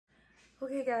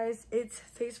Okay guys, it's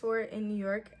phase 4 in New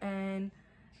York and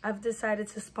I've decided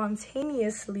to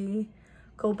spontaneously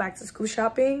go back to school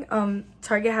shopping.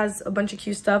 Target has a bunch of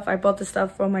cute stuff. I bought the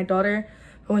stuff for my daughter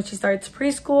for when she starts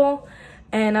preschool,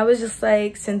 and I was just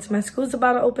like, since my school's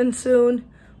about to open soon,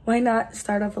 why not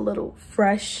start off a little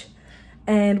fresh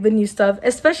and with new stuff,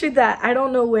 especially that I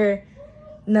don't know where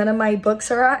none of my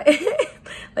books are at.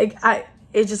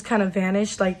 It just kind of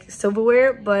vanished, like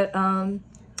silverware. But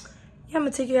yeah, I'm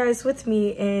gonna take you guys with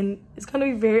me, and it's gonna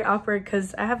be very awkward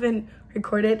because I haven't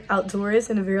recorded outdoors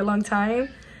in a very long time,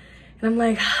 and I'm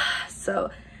like, so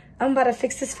I'm about to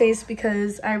fix this face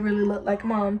because I really look like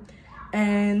mom.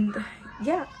 And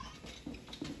yeah,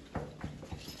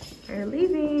 we're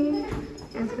leaving,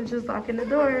 and so just locking the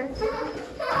door.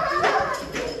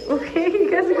 Okay,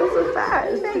 you guys go so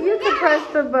fast. You can press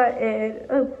the button.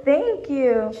 Oh, thank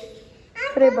you.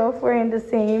 So they're both wearing the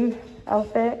same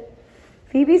outfit.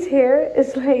 Phoebe's hair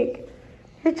is like,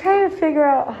 you're trying to figure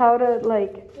out how to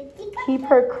like keep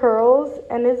her curls,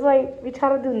 and it's like, we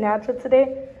try to do natural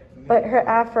today, but her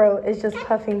afro is just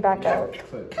puffing back out.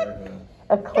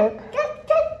 A clip.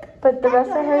 But the rest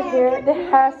of her hair, there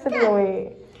has to be a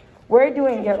way. We're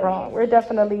doing it wrong. We're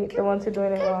definitely the ones who are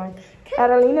doing it wrong.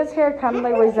 Adelyna's hair kind of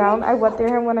like weighs down. I wet their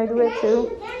hair when I do it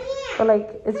too. But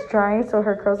like, it's drying, so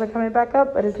her curls are coming back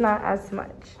up, but it's not as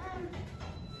much.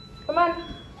 Come on.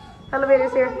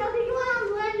 Elevator's here.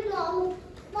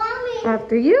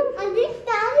 After you.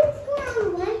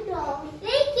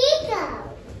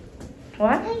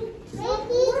 What?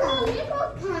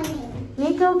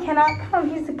 Nico cannot come.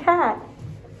 He's a cat.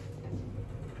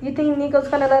 You think Nico's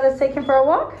gonna let us take him for a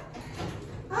walk?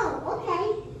 Oh,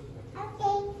 okay.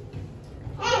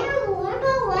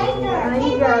 And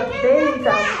then you got Baby's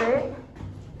outfit.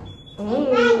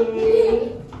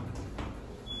 Hey.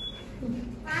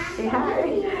 Say hi.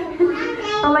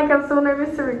 I'm so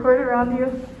nervous to record around you.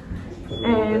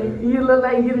 And you look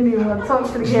like you didn't even want to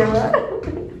talk to the camera.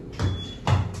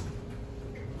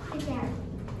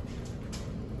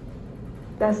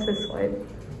 That's this one.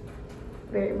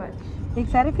 Very much. You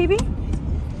excited, Phoebe?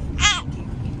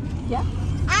 Yeah.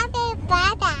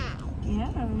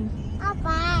 Yeah.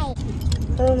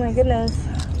 Oh my goodness.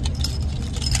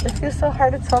 It feels so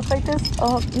hard to talk like this.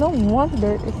 Oh, no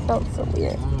wonder it felt so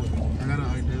weird. I got an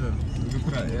idea. We can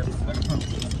put I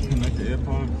can connect the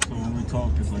AirPods so when we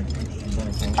talk, it's like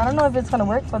better. I don't know if it's gonna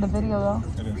work for the video though.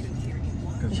 It is.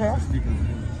 You sure?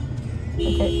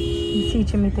 Okay. He's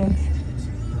teaching me things.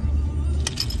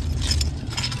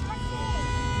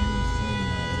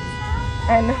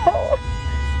 I know.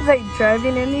 It's like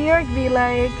driving in New York, be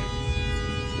like,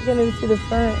 you can't even see the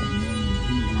front.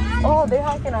 Oh, they're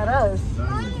honking at us.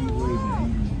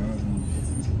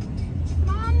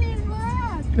 Mommy,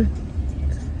 look.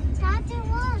 Daddy,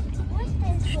 look. What's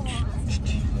this for?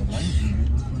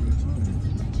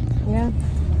 Yeah.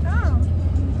 Oh.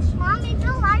 Mommy,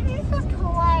 the light is a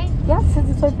toy. Yeah, since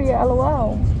it's like for your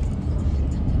LOL.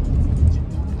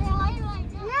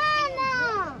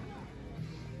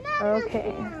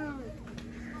 Okay.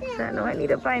 So I know I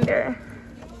need a binder.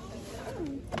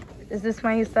 Is this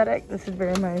my aesthetic? This is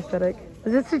very my aesthetic.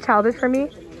 Is this too childish for me?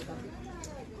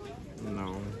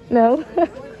 No. No?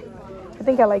 I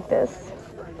think I like this.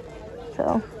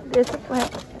 So there's a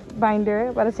binder,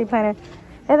 about to say planner.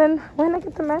 And then when I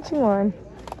get the matching one.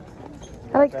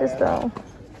 I like this though.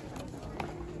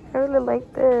 I really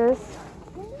like this.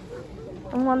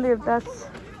 I wonder if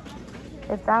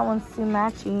that one's too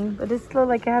matchy, but this looks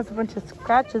like it has a bunch of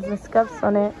scratches and scuffs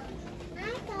on it.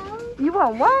 You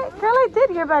want what? Girl, I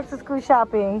did get back to school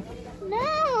shopping.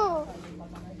 No.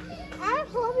 I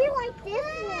hope you like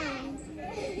this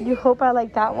one. You hope I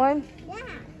like that one? Yeah.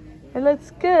 It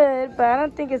looks good, but I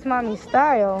don't think it's mommy's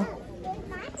style.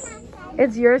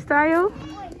 It's your style?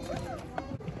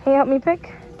 Can you help me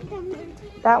pick?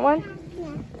 That one?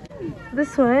 Yeah.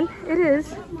 This one, it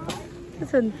is.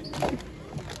 This one.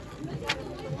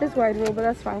 It's wide rule, but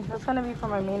that's fine. That's gonna be for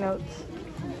my main notes.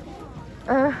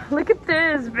 Look at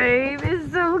this, babe.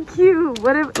 It's so cute.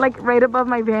 What if, like, right above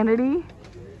my vanity?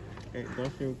 Hey,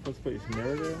 don't you put your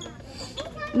mirror there?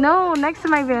 No, next to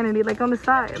my vanity, like on the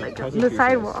side, like on the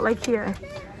sidewall, like here.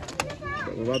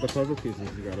 What about the puzzle pieces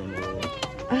you got on the wall?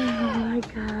 Oh my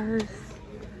gosh.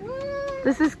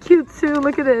 This is cute too.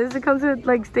 Look at this. It comes with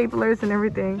like staplers and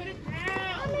everything.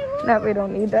 That we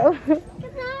don't need though.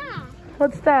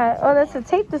 What's that? Oh, that's a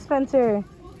tape dispenser.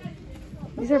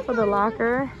 These are for the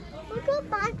locker.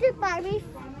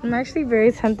 I'm actually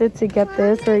very tempted to get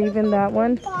this or even that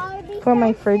one for my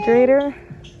refrigerator.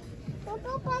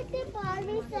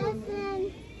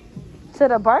 To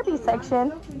the Barbie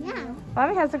section? Yeah.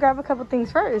 Mommy has to grab a couple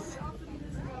things first.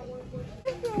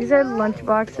 These are lunch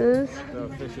boxes. The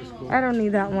fish is cool. I don't need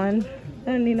that one.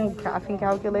 I don't need no graphing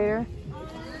calculator.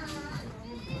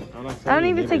 I don't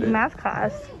even take math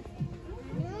class.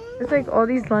 There's like all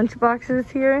these lunch boxes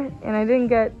here, and I didn't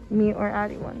get me or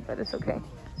Addie one, but it's okay.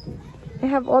 They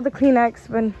have all the Kleenex,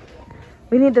 but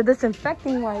we need the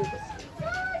disinfecting wipes.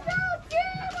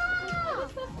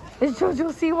 Is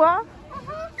Jojo Siwa?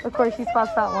 Of course, she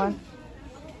spots that one.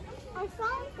 I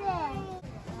found it.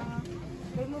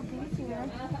 They moved these here.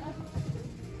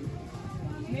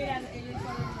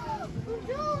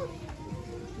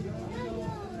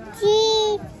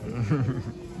 Gee.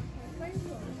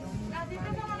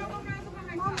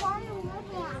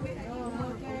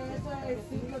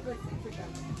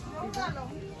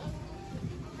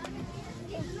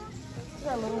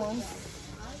 That little one.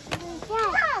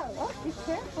 Oh, be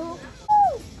careful.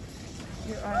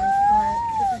 You are smart.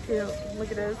 This is cute.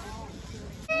 Look at this.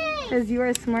 Because you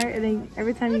are smart, and then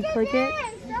every time you click it,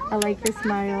 I like your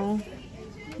smile.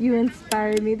 You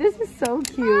inspire me. This is so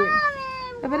cute.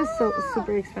 I bet it's so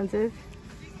super expensive.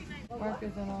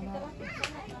 Markers and all that.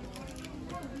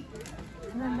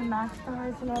 And then the Max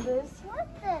stars and all this.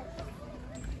 What's this?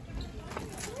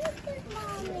 What's this,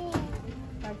 Mommy?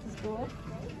 Back to school.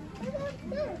 What's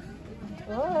this?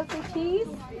 Oh, that's a cheese.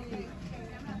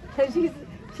 Cause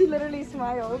she literally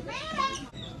smiled.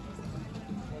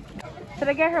 Should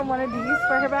I get her one of these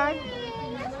for her bag?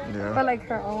 Yeah. For like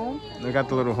her own? They got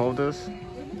the little holders.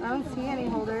 I don't see any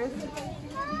holders.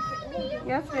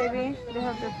 Yes, baby. They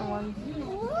have different ones.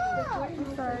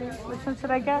 I'm sorry. Which one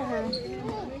should I get her?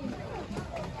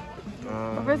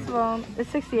 Well, first of all,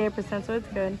 it's 68%, so it's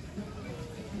good.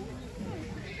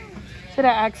 Should I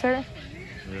ask her?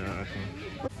 Yeah, I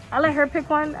can. I'll let her pick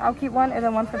one. I'll keep one, and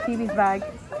then one for Phoebe's bag.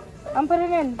 Put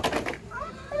it in. But I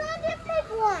can pick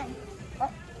one.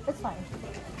 It's fine.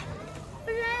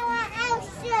 But I want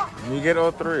Elsa. You get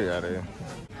all three out of here.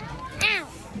 Ow.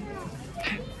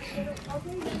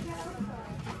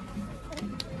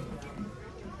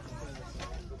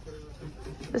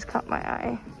 Just caught my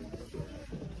eye.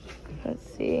 Let's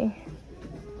see.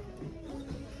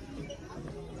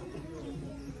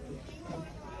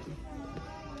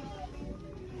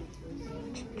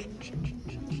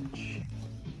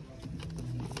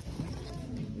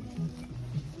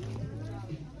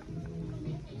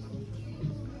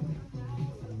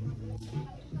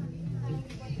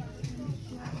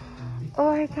 Oh,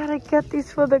 I gotta get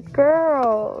these for the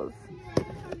girls.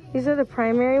 These are the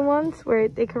primary ones where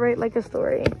they could write like a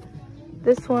story.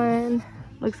 This one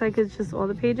looks like it's just all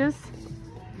the pages.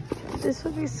 This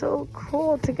would be so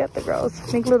cool to get the girls.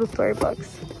 Make little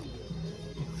storybooks.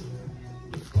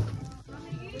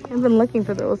 I've been looking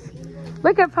for those.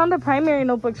 Look, I found the primary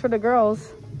notebooks for the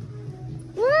girls.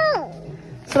 Look.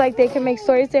 So like they can make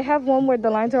stories. They have one where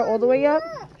the lines are all the way up.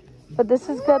 But this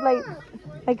is good, like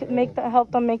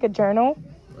help them make a journal.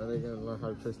 Are they gonna learn how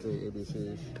to push the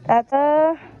ABCs? That's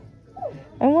I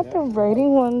want the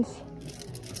writing ones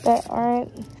that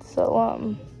aren't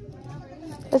so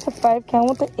there's a 5 count. I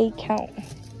want the 8 count.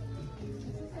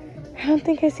 I don't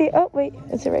think I see. Oh wait,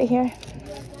 is it right here?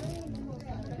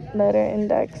 Letter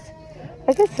index.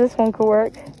 I guess this one could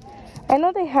work. I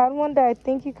know they had one that I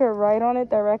think you could write on it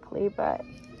directly, but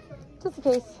just in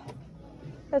case,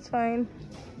 that's fine.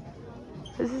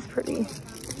 This is pretty.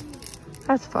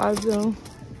 That's 5 though.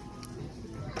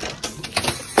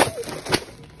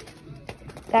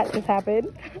 That just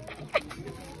happened.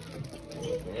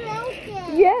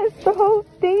 Yes, the whole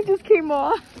thing just came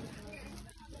off.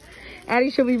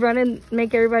 Addie, should we run and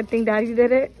make everybody think Daddy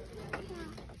did it?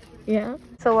 Yeah.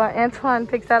 So Antoine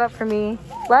picks that up for me.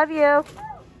 Love you. I'm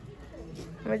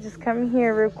gonna just come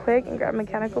here real quick and grab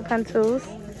mechanical pencils.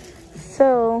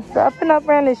 So the Up and Up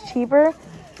brand is cheaper,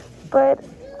 but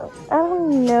I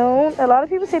don't know. A lot of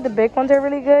people say the big ones are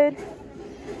really good.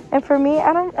 And for me,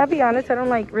 I'll be honest, I don't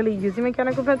like really using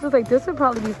mechanical pencils. Like this would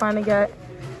probably be fine to get.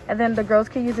 And then the girls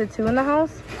could use it too in the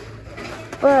house.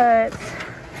 But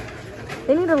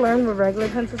they need to learn with regular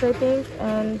pencils, I think.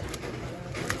 And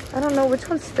I don't know which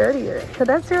one's sturdier. So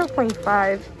that's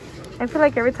 0.5. I feel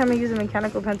like every time I use a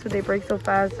mechanical pencil, they break so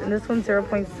fast. And this one's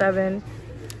 0.7.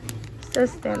 It's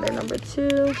just standard number 2,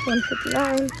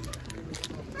 159.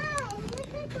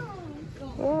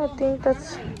 Yeah, I think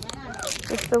that's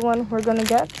the one we're gonna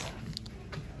get.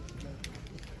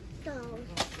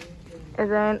 And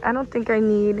then I don't think I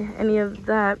need any of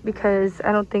that because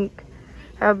I don't think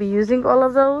I'll be using all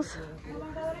of those.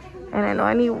 And I know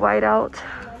I need whiteout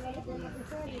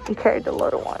and carry the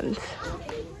little ones.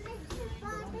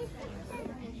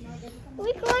 Are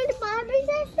we going to Barbie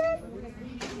session?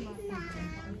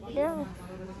 Yeah.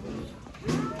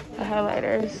 The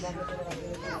highlighters.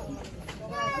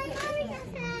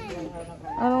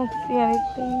 I don't see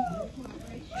anything.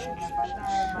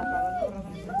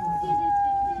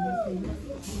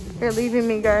 They're leaving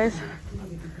me, guys.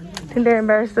 I think they're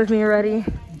embarrassed of me already.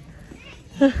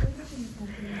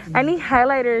 I need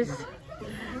highlighters.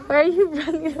 Why are you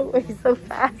running away so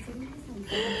fast?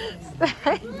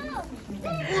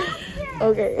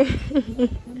 Okay.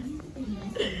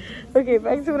 Okay,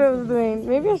 back to what I was doing.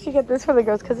 Maybe I should get this for the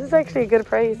girls because it's actually a good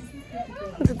price.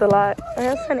 It's a lot. I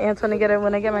gotta send Antoine to get it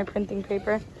when I get my printing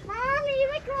paper. Mommy,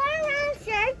 we're going around in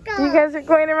circles. You guys are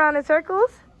going around in circles?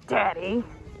 Daddy.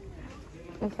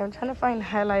 Okay, I'm trying to find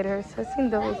highlighters. I've seen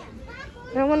those.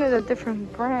 I wanted a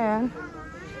different brand.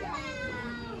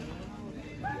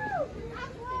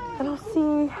 I don't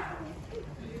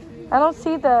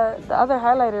see the other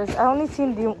highlighters. I only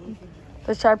seen the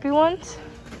Sharpie ones.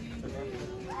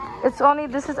 It's only,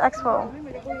 this is Expo.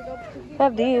 They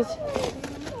have these.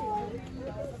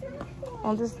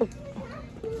 Oh, this is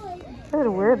they're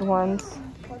the weird ones.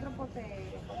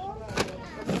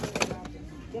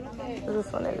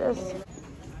 This one it is.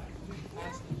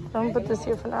 I'm gonna put this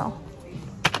here for now.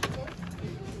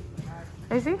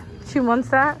 You see? She wants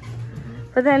that.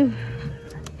 But then,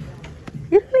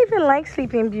 you don't even like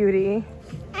Sleeping Beauty.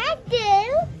 I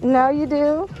do. Now you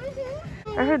do?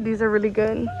 I heard these are really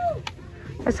good.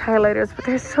 As highlighters, but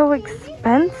they're so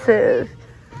expensive.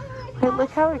 Like,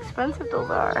 look how expensive those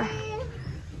are.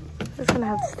 Just gonna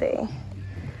have to stay.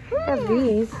 I have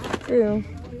these too.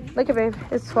 Look at babe,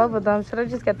 it's 12 of them. Should I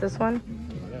just get this one?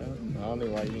 Yeah, I don't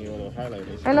know why you need all those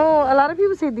highlighters. I know a lot of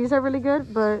people say these are really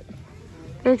good, but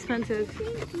they're expensive.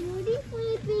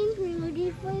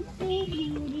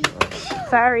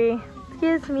 Sorry,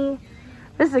 excuse me.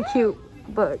 This is a cute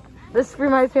book. This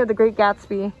reminds me of The Great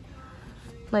Gatsby.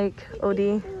 Like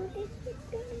OD.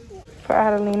 For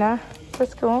Adelyna for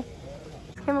school.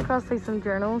 Came across like some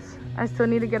journals. I still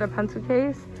need to get a pencil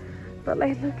case. But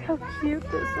like, look how cute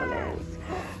this one is.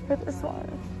 Or this one.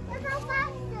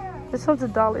 This one's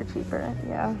 $1 cheaper.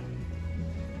 Yeah.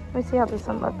 Let me see how this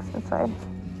one looks inside.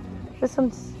 This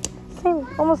one's same,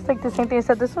 almost like the same thing I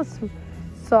said. This one's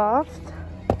soft.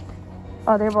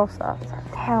 Oh, they're both soft.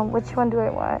 Damn, which one do I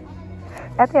want?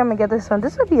 I think I'm gonna get this one.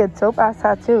 This would be a dope ass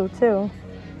tattoo too.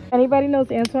 Anybody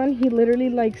knows Antoine? He literally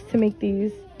likes to make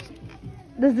these.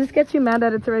 Does this get you mad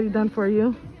that it's already done for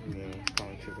you?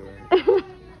 Yeah,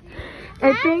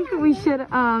 I think we should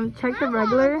check the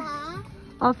regular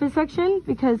office section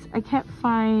because I can't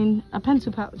find a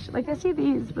pencil pouch. Like I see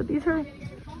these, but these are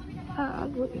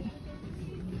ugly.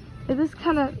 This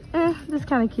kind of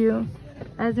cute.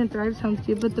 As in Thrive sounds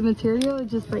cute, but the material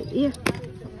is just like, yeah,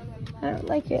 I don't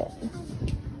like it.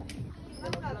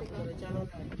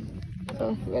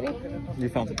 So, ready? You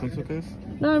found the pencil case?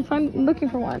 No, I'm looking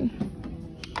for one.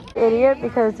 Idiot,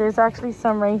 because there's actually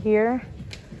some right here,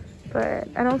 but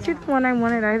I don't see the one I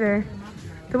wanted either.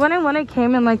 The one I wanted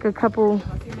came in like a couple,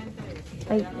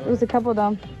 like it was a couple of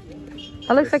them.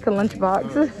 That looks like a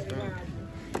lunchbox.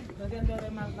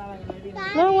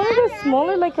 No, I wanted a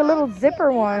smaller, like a little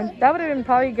zipper one. That would have been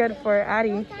probably good for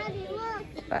Addie,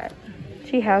 but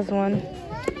she has one.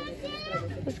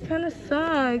 This kind of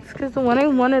sucks because the one I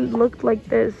wanted looked like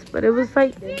this, but it was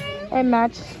like, it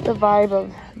matched the vibe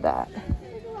of that.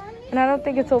 And I don't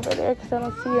think it's over there because I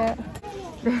don't see it.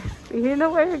 You know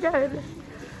where you're good.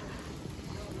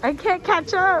 I can't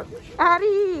catch up.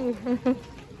 Addie!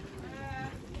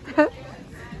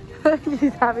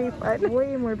 She's having fun.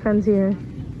 Way more pens here.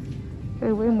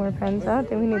 Way more pens. I don't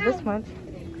think we need this much.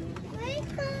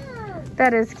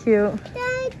 That is cute.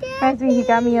 I think he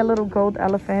got me a little gold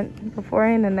elephant before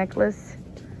and a necklace.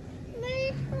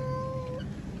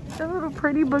 The little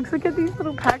pretty books. Look at these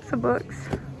little packs of books.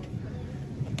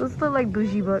 Those look like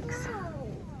bougie books.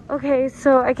 Okay,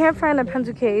 so I can't find a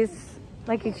pencil case,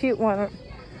 like a cute one.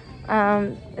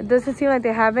 It doesn't seem like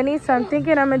they have any, so I'm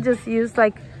thinking I'm gonna just use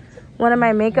like one of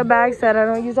my makeup bags that I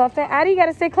don't use often. Addie, you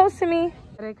gotta stay close to me.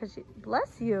 Cause she,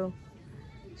 bless you.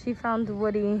 She found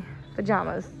Woody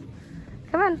pajamas.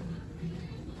 Come on.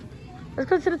 Let's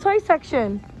go to the toy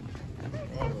section.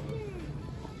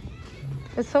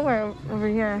 It's somewhere over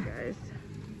here, guys.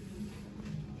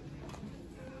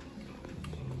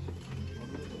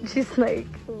 She's like,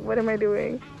 what am I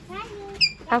doing?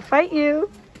 I'll fight you.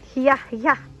 Yeah,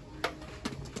 yeah.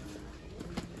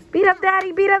 Beat up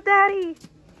daddy, beat up daddy.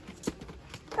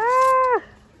 Ah.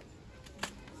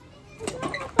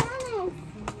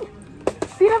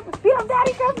 Beat up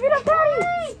daddy, girl, beat up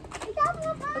daddy.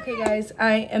 Okay guys,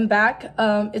 I am back.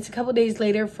 It's a couple days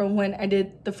later from when I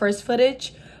did the first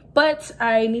footage, but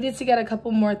I needed to get a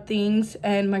couple more things,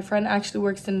 and my friend actually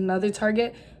works in another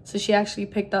Target, so she actually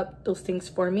picked up those things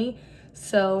for me.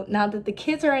 So now that the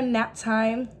kids are in nap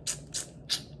time,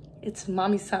 it's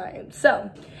mommy's time.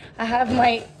 So I have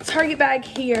my Target bag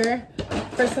here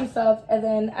for some stuff, and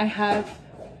then I have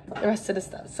the rest of the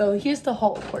stuff. So here's the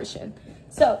haul portion.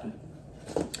 So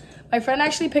my friend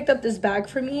actually picked up this bag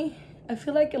for me. I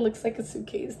feel like it looks like a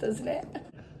suitcase, doesn't it?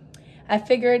 I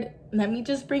figured, let me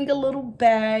just bring a little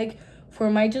bag for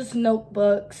my just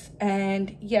notebooks.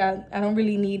 And yeah, I don't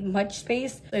really need much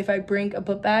space. So if I bring a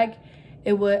book bag,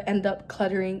 it would end up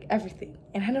cluttering everything.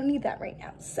 And I don't need that right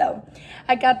now. So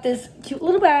I got this cute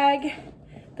little bag.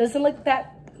 Doesn't look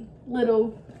that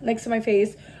little next to my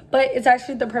face, but it's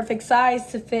actually the perfect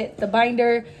size to fit the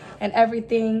binder and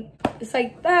everything. It's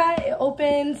like that. It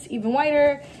opens even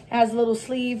wider. It has a little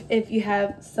sleeve if you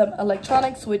have some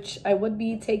electronics, which I would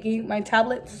be taking my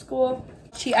tablet to school.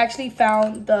 She actually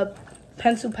found the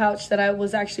pencil pouch that I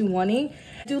was actually wanting.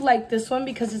 I do like this one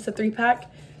because it's a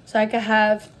 3-pack, so I could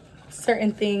have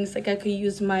certain things, like I could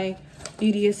use my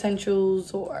beauty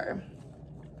essentials or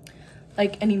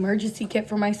like an emergency kit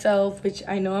for myself, which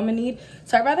I know I'm gonna need.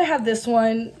 So I'd rather have this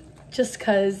one just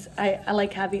because I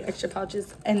like having extra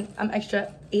pouches, and I'm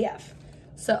extra AF.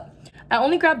 So I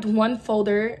only grabbed one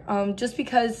folder just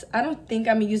because I don't think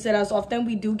I'm gonna use it as often.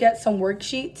 We do get some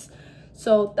worksheets,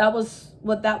 so that was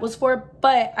what that was for,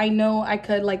 but I know I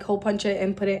could like hole punch it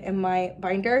and put it in my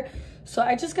binder. So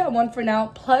I just got one for now.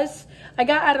 Plus I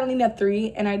got Adelyna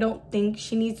 3, and I don't think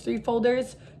she needs 3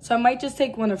 folders, so I might just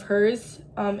take one of hers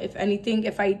if anything,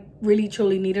 if I really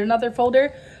truly need another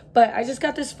folder. But I just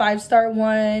got this 5-star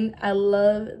one. I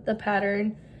love the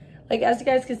pattern. Like, as you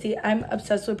guys can see, I'm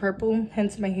obsessed with purple,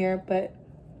 hence my hair, but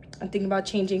I'm thinking about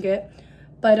changing it.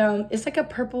 But it's like a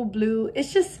purple blue.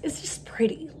 It's just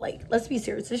pretty. Like, let's be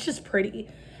serious, it's just pretty.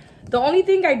 The only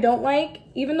thing I don't like,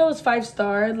 even though it's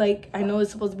 5-star, like I know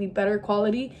it's supposed to be better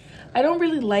quality, I don't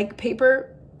really like paper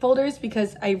folders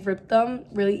because I rip them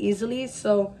really easily.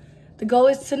 So the goal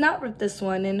is to not rip this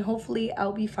one, and hopefully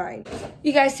I'll be fine.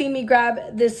 You guys see me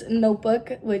grab this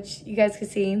notebook, which you guys can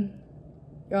see,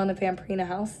 you're on the Vampirina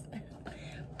house.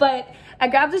 But I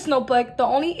grabbed this notebook. The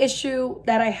only issue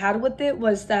that I had with it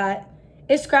was that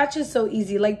it scratches so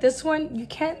easy. Like this one, you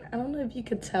can't, I don't know if you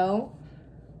could tell,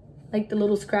 like the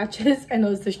little scratches. I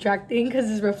know it's distracting because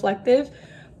it's reflective,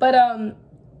 but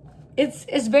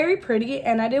it's very pretty,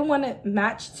 and I didn't want to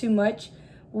match too much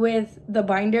with the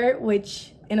binder,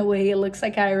 which in a way it looks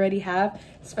like I already have,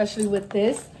 especially with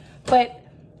this. But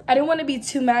I didn't want to be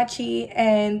too matchy,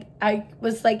 and I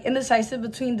was like indecisive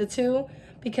between the two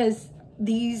because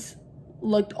these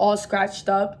looked all scratched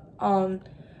up.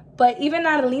 But even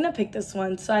Adelyna picked this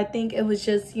one, so I think it was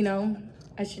just, you know,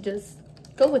 I should just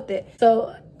go with it.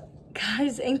 So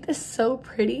guys, ain't this so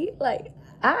pretty? Like,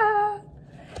 I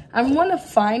want to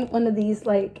find one of these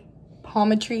like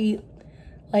palmetry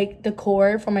like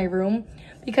decor for my room,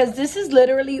 because this is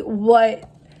literally what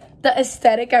the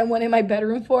aesthetic I want in my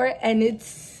bedroom for, and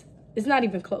it's not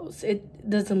even close. It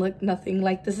doesn't look nothing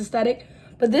like this aesthetic,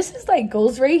 but this is like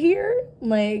goes right here.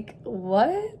 Like,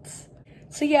 what?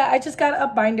 So yeah, I just got a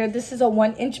binder. This is a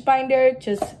 1-inch binder,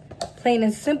 just plain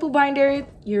and simple binder,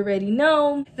 you already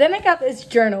know. Then I got this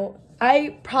journal.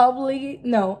 I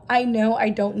know I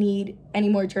don't need any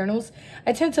more journals.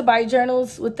 I tend to buy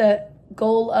journals with the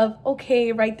goal of,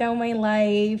 okay, write down my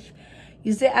life,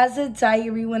 use it as a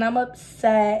diary when I'm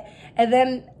upset, and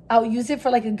then I'll use it for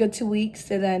like a good 2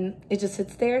 weeks, and then it just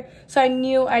sits there. So I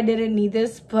knew I didn't need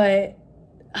this, but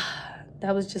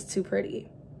that was just too pretty.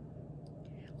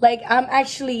 Like, I'm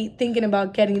actually thinking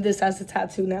about getting this as a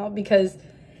tattoo now, because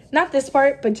not this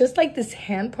part, but just like this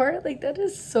hand part, like that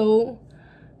is so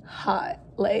hot.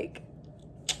 Like,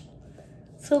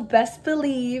 so best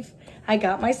believe I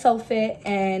got myself it,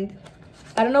 and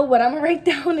I don't know what I'm gonna write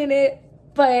down in it,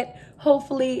 but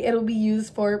hopefully it'll be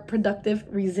used for productive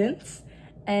reasons.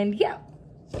 And yeah,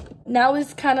 now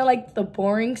is kind of like the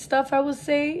boring stuff, I would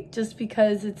say, just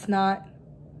because it's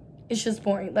just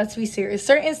boring. Let's be serious.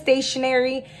 Certain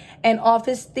stationery and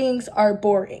office things are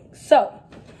boring. So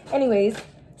anyways,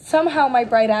 somehow my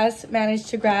bright ass managed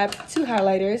to grab 2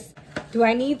 highlighters. Do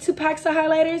I need 2 packs of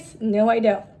highlighters? No, I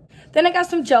don't. Then I got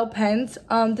some gel pens.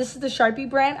 This is the Sharpie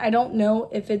brand. I don't know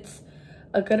if it's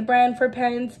a good brand for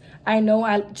pens. I know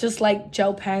I just like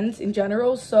gel pens in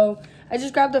general, so I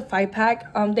just grabbed a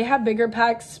 5-pack. They have bigger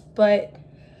packs, but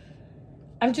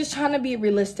I'm just trying to be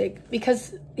realistic,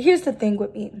 because here's the thing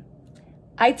with me.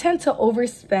 I tend to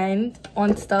overspend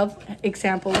on stuff,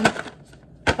 example,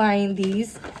 buying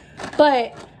these,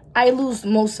 but I lose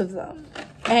most of them.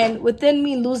 And within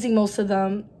me losing most of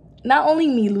them, not only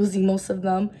me losing most of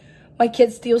them, my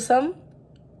kids steal some,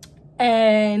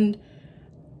 and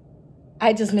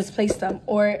I just misplaced them,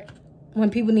 or when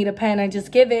people need a pen, I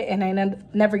just give it and I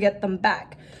never get them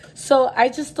back. So I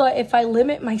just thought, if I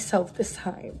limit myself this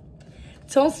time,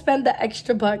 don't spend the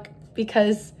extra buck,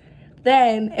 because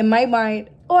then in my mind,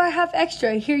 oh, I have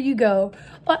extra, here you go.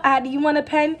 Oh, Addy, you want a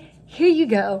pen? Here you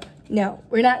go. No,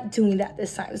 we're not doing that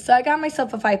this time. So I got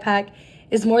myself a 5-pack.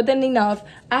 It's more than enough.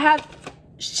 I have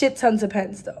shit tons of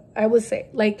pens though, I would say.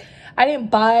 Like, I didn't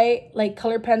buy like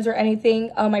color pens or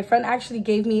anything. My friend actually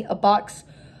gave me a box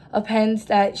of pens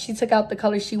that she took out the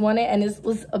color she wanted, and it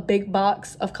was a big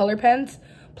box of color pens.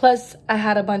 Plus, I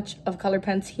had a bunch of color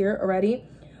pens here already,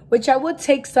 which I would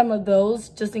take some of those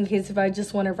just in case if I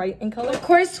just want to write in color. Of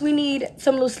course, we need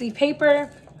some loose leaf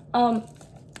paper.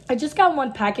 I just got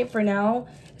 1 packet for now.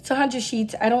 It's 100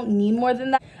 sheets. I don't need more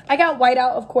than that. I got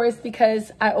whiteout, of course,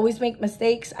 because I always make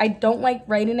mistakes. I don't like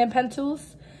writing in pen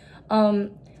tools.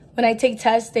 When I take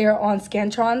tests, they are on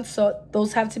Scantron, so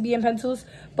those have to be in pen tools.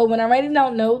 But when I'm writing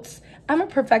down notes, I'm a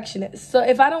perfectionist. So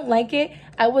if I don't like it,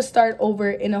 I will start over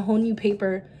in a whole new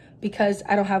paper because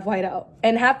I don't have whiteout.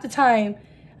 And half the time,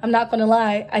 I'm not gonna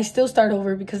lie, I still start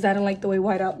over because I don't like the way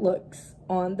whiteout looks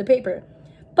on the paper.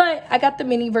 But I got the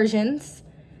mini versions,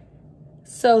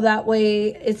 so that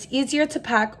way it's easier to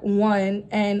pack one,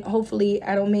 and hopefully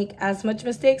I don't make as much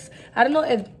mistakes. I don't know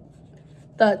if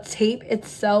the tape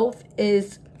itself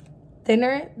is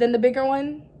thinner than the bigger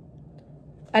one.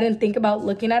 I didn't think about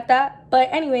looking at that. But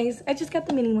anyways, I just got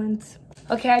the mini ones.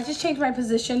 Okay, I just changed my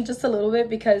position just a little bit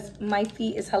because my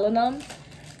feet is hella numb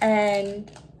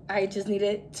and I just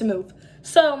needed to move.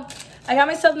 So I got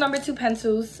myself #2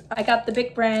 pencils. I got the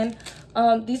big brand.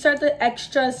 These are the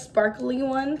extra sparkly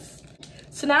ones.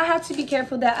 So now I have to be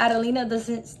careful that Adelyna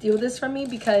doesn't steal this from me,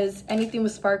 because anything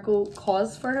with sparkle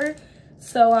calls for her.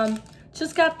 So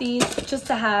just got these just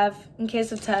to have in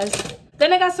case of test.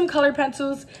 Then I got some color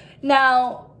pencils.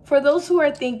 Now, for those who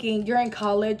are thinking you're in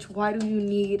college, why do you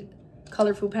need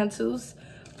colorful pencils?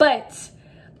 But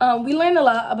we learn a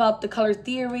lot about the color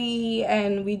theory,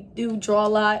 and we do draw a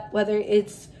lot, whether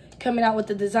it's coming out with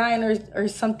the design or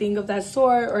something of that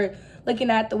sort, or looking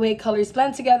at the way colors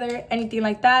blend together, anything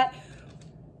like that.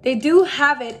 They do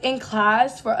have it in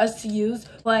class for us to use,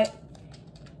 but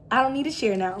I don't need to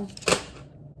share now.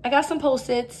 I got some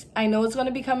Post-its. I know it's going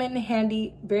to be coming in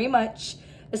handy very much,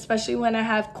 especially when I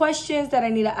have questions that I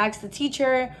need to ask the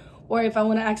teacher, or if I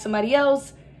want to ask somebody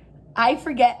else. I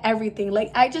forget everything.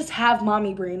 Like, I just have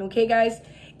mommy brain, okay, guys?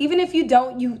 Even if you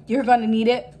don't, you're going to need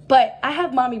it. But I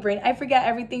have mommy brain. I forget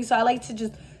everything, so I like to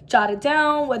just jot it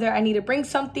down, whether I need to bring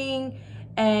something.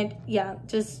 And yeah,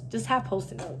 just have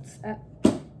Post-it notes.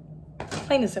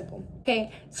 Plain and simple.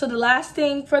 Okay, so the last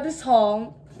thing for this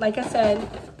haul, like I said,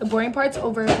 the boring part's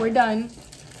over, we're done,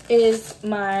 is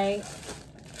my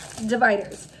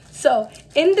dividers. So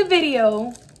in the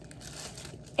video,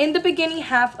 in the beginning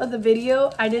half of the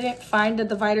video, I didn't find the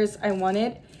dividers I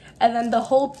wanted, and then the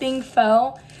whole thing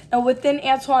fell. And within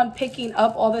Antoine picking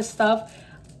up all this stuff,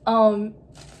 the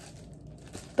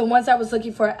ones I was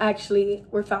looking for actually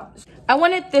were found. I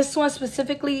wanted this one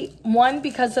specifically, one,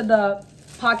 because of the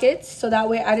pockets, so that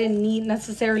way I didn't need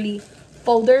necessarily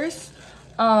folders.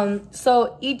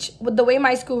 So with the way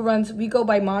my school runs, we go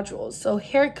by modules. So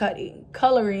hair cutting,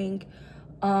 coloring,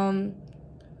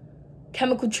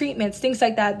 chemical treatments, things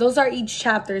like that. Those are each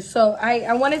chapter. So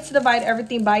I wanted to divide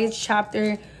everything by its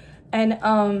chapter, and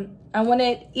I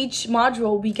wanted each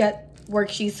module, we get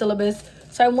worksheet syllabus.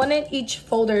 So I wanted each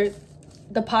folder,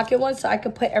 the pocket one, so I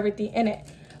could put everything in it.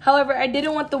 However, I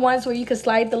didn't want the ones where you could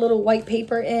slide the little white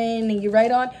paper in and you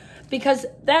write on, because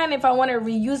then if I want to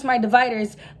reuse my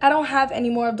dividers, I don't have any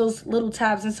more of those little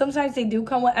tabs. And sometimes they do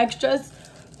come with extras,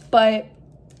 but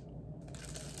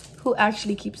who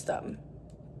actually keeps them?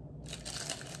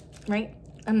 Right?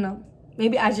 I don't know.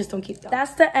 Maybe I just don't keep them.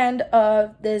 That's the end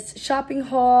of this shopping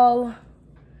haul.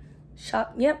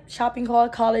 Shopping haul,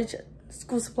 college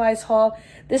school supplies haul.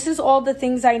 This is all the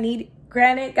things I need.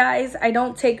 Granted, guys, I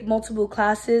don't take multiple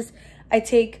classes. I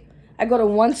go to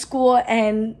one school,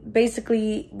 and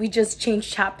basically we just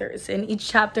change chapters, and each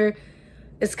chapter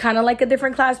is kind of like a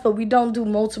different class, but we don't do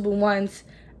multiple ones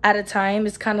at a time.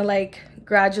 It's kind of like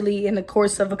gradually in the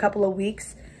course of a couple of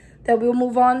weeks that we'll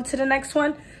move on to the next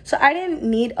one. So I didn't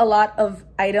need a lot of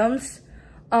items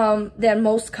that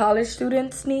most college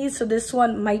students need. So this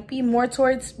one might be more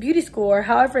towards beauty school, or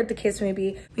however the case may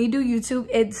be. When you do YouTube,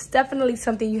 it's definitely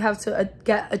something you have to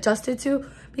get adjusted to,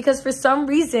 because for some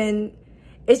reason,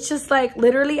 it's just like,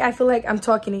 literally, I feel like I'm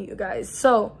talking to you guys.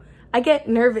 So I get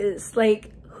nervous,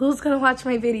 like, who's gonna watch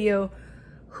my video?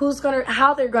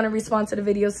 How they're gonna respond to the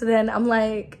video? So then I'm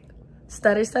like,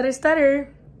 stutter, stutter,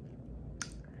 stutter.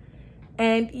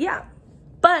 And yeah,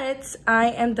 but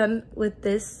I am done with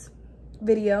this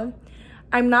video.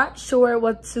 I'm not sure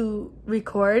what to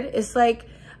record. It's like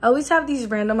I always have these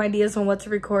random ideas on what to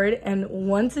record, and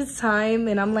once it's time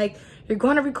and I'm like, you're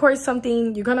going to record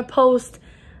something, you're going to post,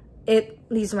 it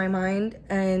leaves my mind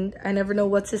and I never know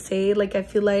what to say. Like, I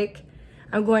feel like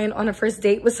I'm going on a first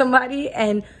date with somebody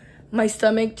and my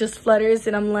stomach just flutters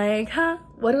and I'm like, huh,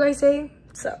 what do I say?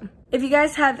 So if you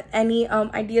guys have any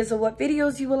ideas of what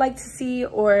videos you would like to see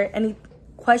or any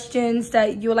questions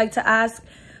that you would like to ask,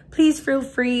 please feel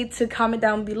free to comment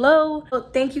down below. So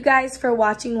thank you guys for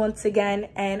watching once again,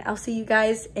 and I'll see you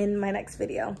guys in my next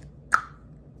video.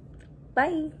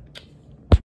 Bye.